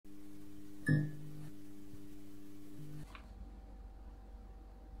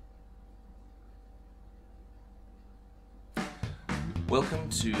Welcome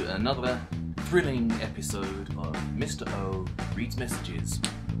to another thrilling episode of Mr. O Reads Messages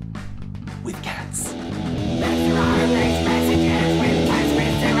with Cats.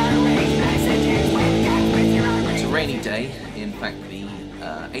 It's a rainy day. In fact, the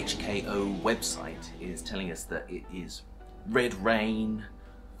HKO website is telling us that it is red rain,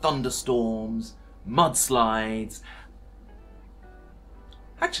 thunderstorms, mudslides.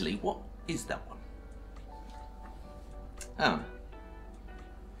 Actually, what is that one? Oh.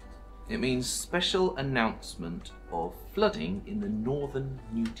 It means special announcement of flooding in the northern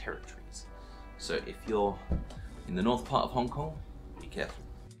New Territories. So if you're in the north part of Hong Kong, be careful.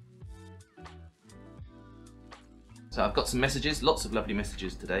 So I've got some messages, lots of lovely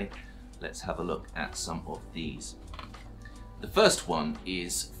messages today. Let's have a look at some of these. The first one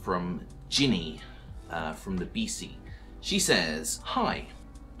is from Ginny from the BC. She says, "Hi,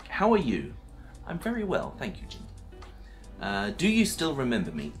 how are you? I'm very well, thank you, Ginny. Do you still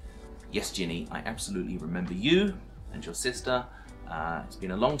remember me?" Yes, Ginny, I absolutely remember you and your sister. It's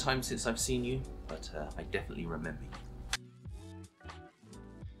been a long time since I've seen you, but I definitely remember you.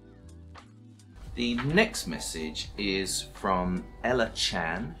 The next message is from Ella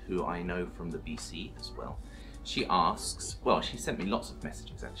Chan, who I know from the BC as well. She asks, well, she sent me lots of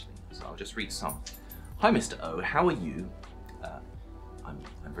messages actually, so I'll just read some. "Hi, Mr. O, how are you?"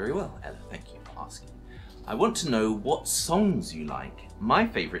 I'm very well, Ella, thank you for asking. "I want to know what songs you like. My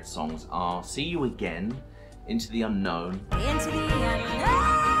favourite songs are See You Again, Into the Unknown. Into the Unknown.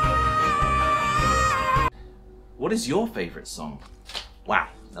 What is your favourite song?" Wow,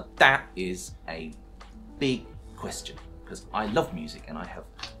 now that is a big question, because I love music and I have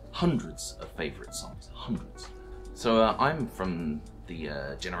hundreds of favourite songs, hundreds. So I'm from the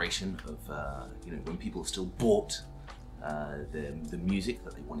generation of, when people still bought the music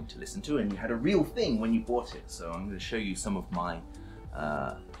that they wanted to listen to, and you had a real thing when you bought it. So I'm going to show you some of my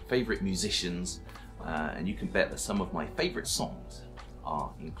favourite musicians, and you can bet that some of my favourite songs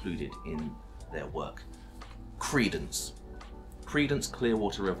are included in their work. Creedence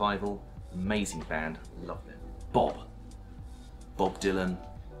Clearwater Revival, amazing band, love them. Bob Dylan,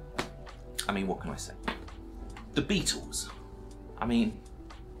 I mean, what can I say? The Beatles, I mean,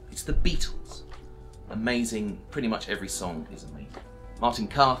 it's the Beatles. Amazing, pretty much every song is amazing. Martin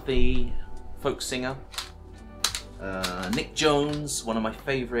Carthy, folk singer. Nick Jones, one of my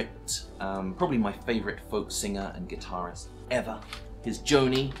favourite, probably my favourite folk singer and guitarist ever. His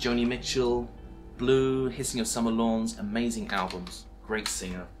Joni Mitchell, Blue, Hissing of Summer Lawns, amazing albums, great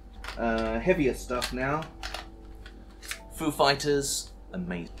singer. Heavier stuff now. Foo Fighters,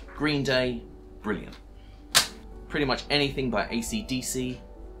 amazing. Green Day, brilliant. Pretty much anything by AC/DC,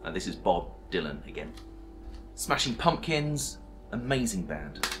 and this is Bob Dylan again. Smashing Pumpkins, amazing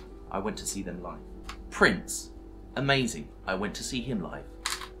band. I went to see them live. Prince, amazing. I went to see him live.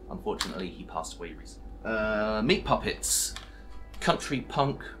 Unfortunately, he passed away recently. Meat Puppets, country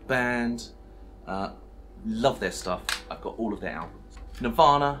punk band. Love their stuff. I've got all of their albums.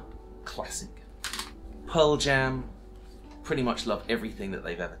 Nirvana, classic. Pearl Jam, pretty much love everything that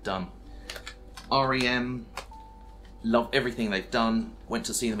they've ever done. REM, love everything they've done. Went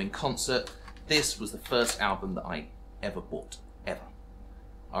to see them in concert. This was the first album that I ever bought, ever.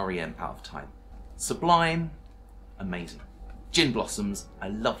 REM, Out of Time. Sublime, amazing. Gin Blossoms, I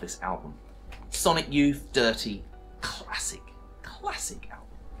love this album. Sonic Youth, Dirty, classic album.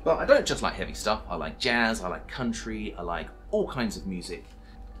 But I don't just like heavy stuff, I like jazz, I like country, I like all kinds of music.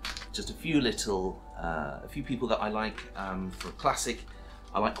 Just a few people that I like. For classic,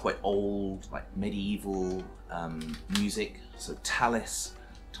 I like quite old, like medieval music. So Thomas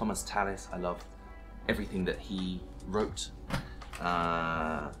Tallis, I love everything that he wrote.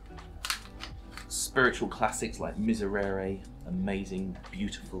 Spiritual classics like Miserere, amazing,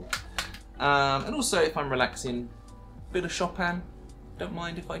 beautiful. And also if I'm relaxing, a bit of Chopin, don't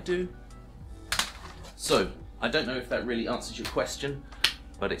mind if I do. So, I don't know if that really answers your question,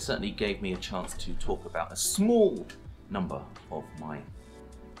 but it certainly gave me a chance to talk about a small number of my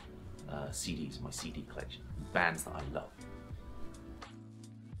CDs, my CD collection, bands that I love.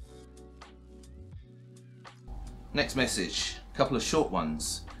 Next message, a couple of short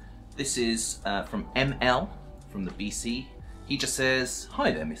ones. This is from ML from the BC. He just says,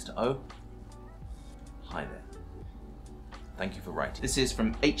 "Hi there, Mr. O." Hi there. Thank you for writing. This is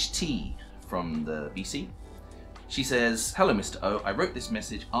from HT from the BC. She says, "Hello, Mr. O. I wrote this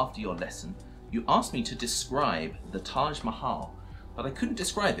message after your lesson. You asked me to describe the Taj Mahal, but I couldn't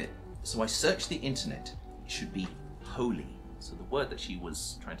describe it. So I searched the internet. It should be holy." So the word that she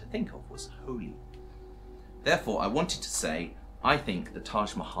was trying to think of was holy. "Therefore, I wanted to say, I think the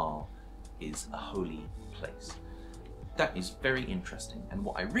Taj Mahal is a holy place." That is very interesting. And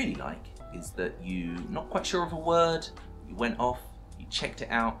what I really like is that you, not quite sure of a word, you went off, you checked it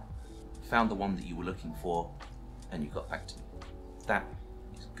out, found the one that you were looking for, and you got back to me. That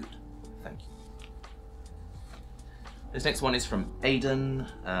is good. Thank you. This next one is from Aiden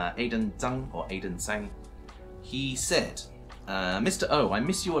Zhang, or Aiden Zhang. He said, Mr. O, I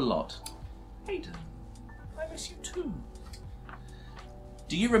miss you a lot. Aiden, I miss you too.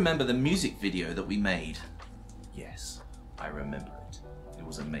 Do you remember the music video that we made? Yes, I remember it. It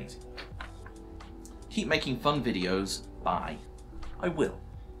was amazing. Keep making fun videos. Bye. I will.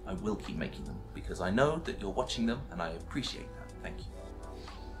 I will keep making them because I know that you're watching them and I appreciate that. Thank you.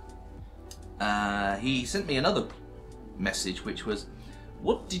 He sent me another message which was,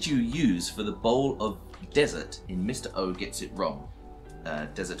 what did you use for the bowl of desert in Mr. O Gets It Wrong?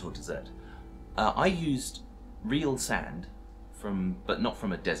 Desert or dessert. I used real sand but not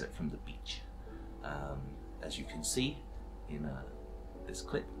from a desert, from the beach. As you can see in this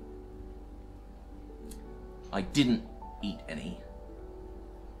clip. I didn't eat any.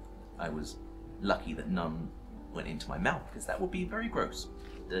 I was lucky that none went into my mouth because that would be very gross,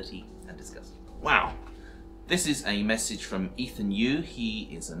 dirty and disgusting. Wow. This is a message from Ethan Yu. He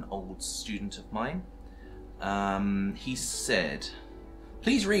is an old student of mine. He said,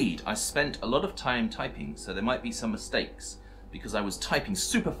 please read. I spent a lot of time typing, so there might be some mistakes because I was typing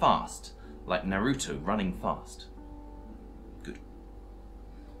super fast, like Naruto running fast. Good.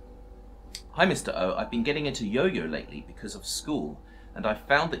 Hi Mr. O, I've been getting into yo-yo lately because of school, and I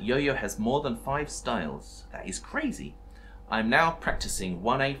found that yo-yo has more than 5 styles. That is crazy. I'm now practicing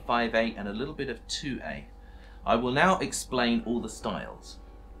 1A, 5A, and a little bit of 2A. I will now explain all the styles.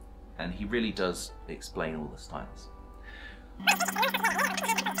 And he really does explain all the styles.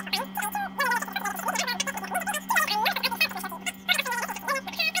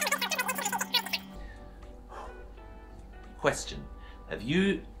 Question. Have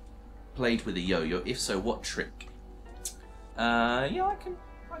you played with a yo-yo? If so, what trick? Yeah, I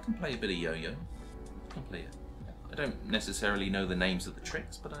can play a bit of yo-yo. I can play it. I don't necessarily know the names of the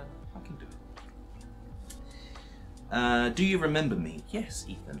tricks, but I can do it. Do you remember me? Yes,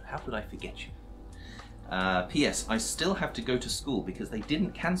 Ethan. How could I forget you? P.S. I still have to go to school because they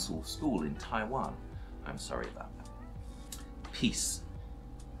didn't cancel school in Taiwan. I'm sorry about that. Peace.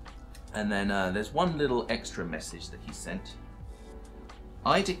 And then there's one little extra message that he sent.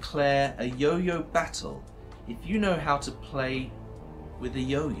 I declare a yo-yo battle if you know how to play with a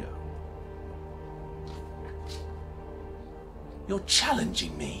yo-yo. You're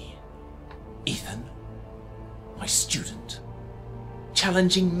challenging me, Ethan, my student.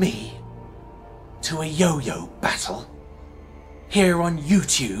 Challenging me to a yo-yo battle? Here on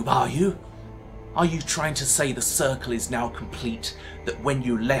YouTube, are you? Are you trying to say the circle is now complete, that when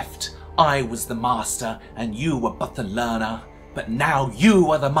you left, I was the master and you were but the learner, but now you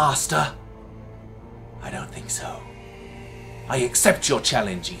are the master? I don't think so. I accept your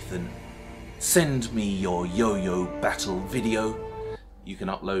challenge, Ethan. Send me your yo-yo battle video. You can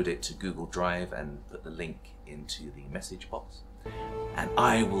upload it to Google Drive and put the link into the message box. And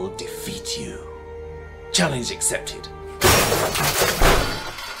I will defeat you. Challenge accepted.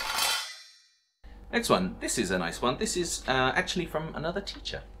 Next one. This is a nice one. This is actually from another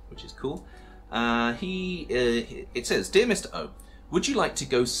teacher, which is cool. It says, Dear Mr. O, would you like to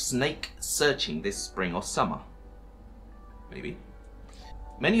go snake searching this spring or summer? Maybe.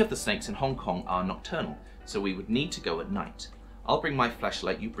 Many of the snakes in Hong Kong are nocturnal, so we would need to go at night. I'll bring my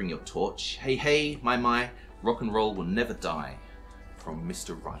flashlight, you bring your torch. Hey, hey, my, rock and roll will never die. From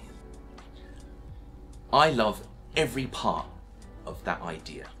Mr. Ryan. I love every part of that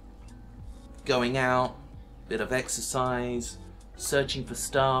idea. Going out, bit of exercise, searching for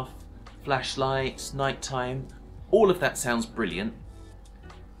stuff, flashlights, nighttime, all of that sounds brilliant,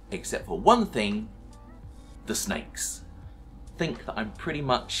 except for one thing, the snakes. Think that I'm pretty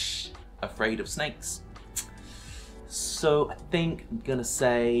much afraid of snakes. So I think I'm gonna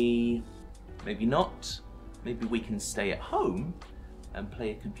say, maybe not. Maybe we can stay at home and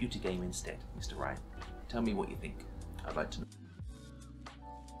play a computer game instead, Mr. Ryan. Tell me what you think. I'd like to know.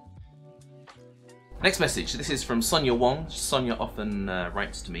 Next message. This is from Sonia Wong. Sonia often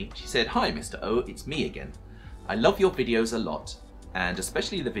writes to me. She said, Hi Mr. O, it's me again. I love your videos a lot, and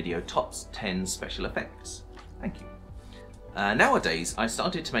especially the video Tops 10 Special Effects. Thank you. Nowadays, I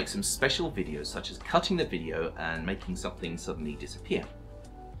started to make some special videos, such as cutting the video and making something suddenly disappear.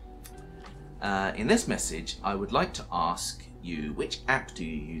 In this message, I would like to ask you, which app do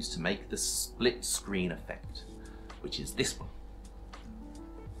you use to make the split screen effect, which is this one.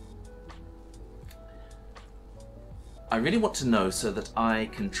 I really want to know so that I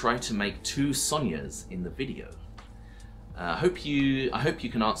can try to make 2 Sonias in the video. I hope you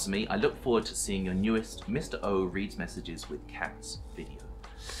can answer me. I look forward to seeing your newest Mr. O Reads Messages with Cats video.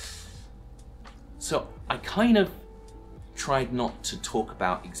 So I kind of tried not to talk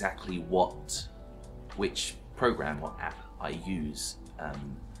about exactly which program or app I use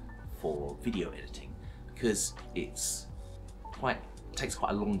for video editing, because it takes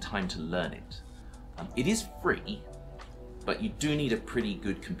quite a long time to learn it. It is free, but you do need a pretty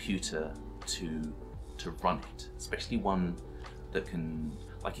good computer to run it, especially one that can,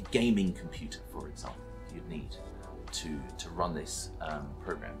 like a gaming computer, for example, you'd need to run this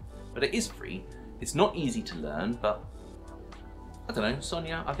program. But it is free. It's not easy to learn, but I don't know,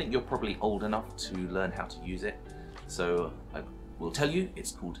 Sonia, I think you're probably old enough to learn how to use it. So I will tell you,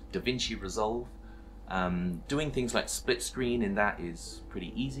 it's called DaVinci Resolve. Doing things like split screen in that is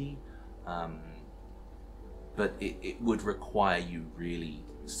pretty easy, but it would require you really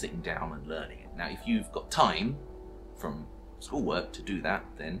sitting down and learning it. Now, if you've got time from schoolwork to do that,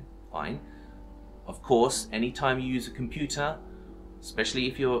 then fine. Of course, anytime you use a computer, especially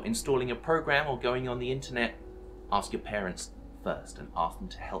if you're installing a program or going on the internet, ask your parents first and ask them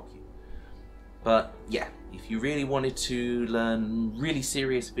to help you. But yeah, if you really wanted to learn really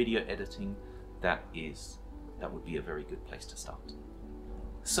serious video editing, that would be a very good place to start.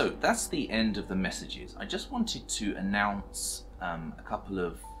 So that's the end of the messages. I just wanted to announce a couple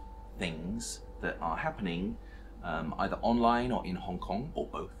of things that are happening either online or in Hong Kong, or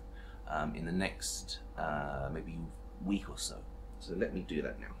both, in the next maybe week or so. So let me do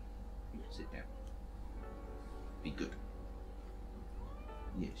that now. You sit down. Be good.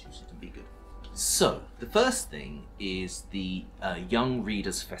 Yes, you sit and be good. So the first thing is the Young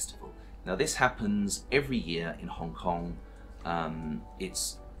Readers Festival. Now this happens every year in Hong Kong.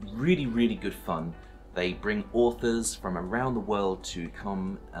 It's really, really good fun. They bring authors from around the world to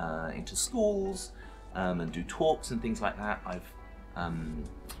come into schools and do talks and things like that.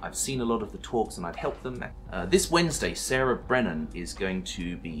 I've seen a lot of the talks and I've helped them. This Wednesday, Sarah Brennan is going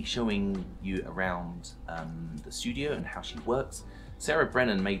to be showing you around the studio and how she works. Sarah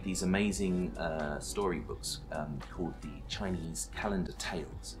Brennan made these amazing storybooks called the Chinese Calendar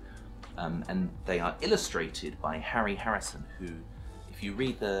Tales. And they are illustrated by Harry Harrison, who, if you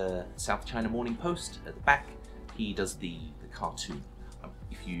read the South China Morning Post at the back, he does the cartoon.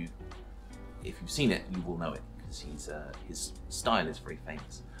 If you've seen it, you will know it, because his style is very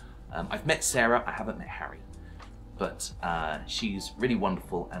famous. I've met Sarah, I haven't met Harry, but she's really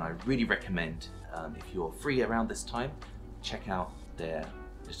wonderful, and I really recommend, if you're free around this time, check out their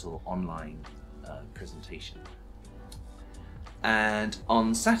little online presentation. And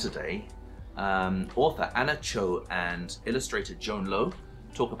on Saturday, author Anna Cho and illustrator Joan Lo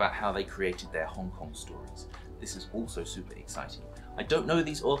talk about how they created their Hong Kong stories. This is also super exciting. I don't know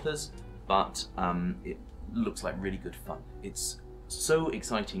these authors, but it looks like really good fun. It's so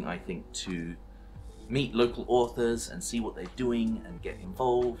exciting, I think, to meet local authors and see what they're doing and get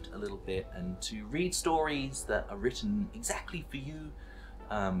involved a little bit, and to read stories that are written exactly for you,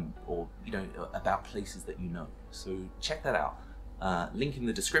 or about places that you know. So check that out. Link in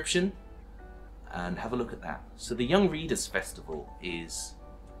the description, and have a look at that. So the Young Readers Festival is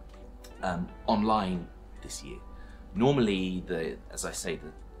online this year. Normally, as I say,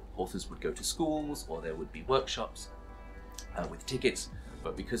 the authors would go to schools or there would be workshops with tickets,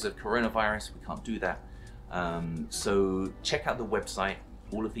 but because of coronavirus, we can't do that. So check out the website.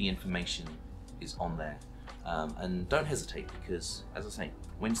 All of the information is on there. And don't hesitate, because, as I say,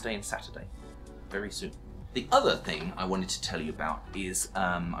 Wednesday and Saturday, very soon. The other thing I wanted to tell you about is,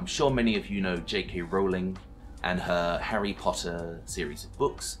 I'm sure many of you know J.K. Rowling and her Harry Potter series of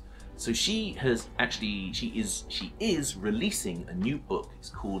books. So she is releasing a new book. It's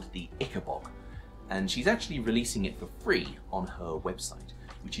called The Ickabog, and she's actually releasing it for free on her website,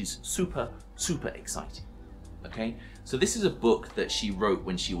 which is super, super exciting. Okay, so this is a book that she wrote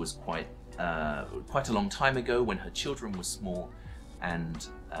when she was quite a long time ago, when her children were small, and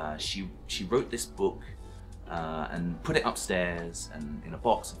she wrote this book and put it upstairs and in a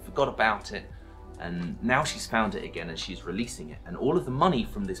box and forgot about it, and now she's found it again and she's releasing it, and all of the money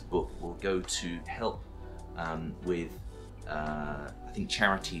from this book will go to help with I think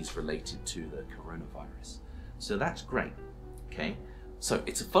charities related to the coronavirus. So that's great. Okay, so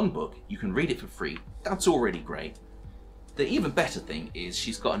it's a fun book, you can read it for free, that's already great. The even better thing is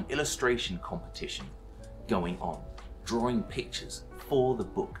she's got an illustration competition going on, drawing pictures for the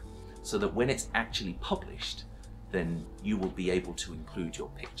book, so that when it's actually published, then you will be able to include your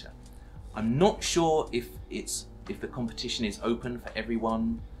picture. I'm not sure if the competition is open for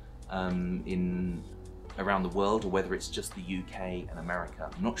everyone around the world, or whether it's just the UK and America.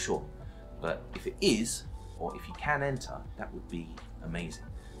 I'm not sure, but if it is, or if you can enter, that would be amazing.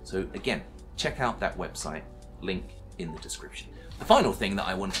 So again, check out that website, link in the description. The final thing that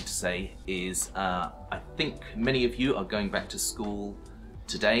I wanted to say is I think many of you are going back to school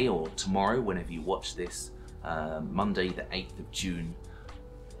today or tomorrow, whenever you watch this, Monday the 8th of June.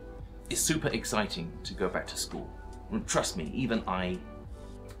 It's super exciting to go back to school. And trust me, even I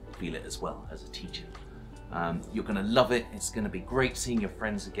feel it as well as a teacher. You're going to love it. It's going to be great seeing your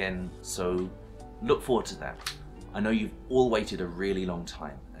friends again. So look forward to that. I know you've all waited a really long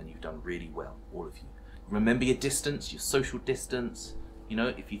time and you've done really well, all of you. Remember your distance, your social distance. You know,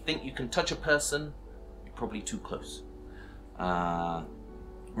 if you think you can touch a person, you're probably too close.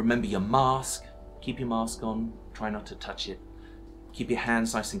 Remember your mask. Keep your mask on. Try not to touch it. Keep your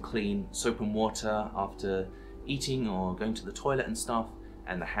hands nice and clean. Soap and water after eating or going to the toilet and stuff.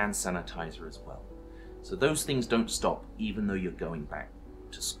 And the hand sanitizer as well. So those things don't stop even though you're going back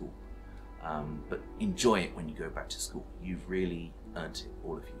to school. But enjoy it when you go back to school. You've really earned it,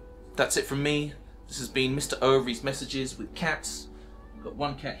 all of you. That's it from me. This has been Mr. Overy's Messages with cats. I've got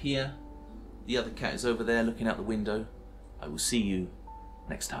one cat here. The other cat is over there looking out the window. I will see you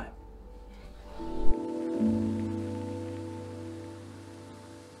next time.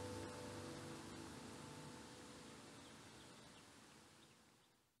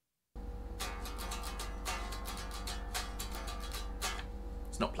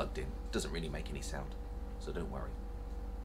 It's not plugged in. It doesn't really make any sound, so don't worry.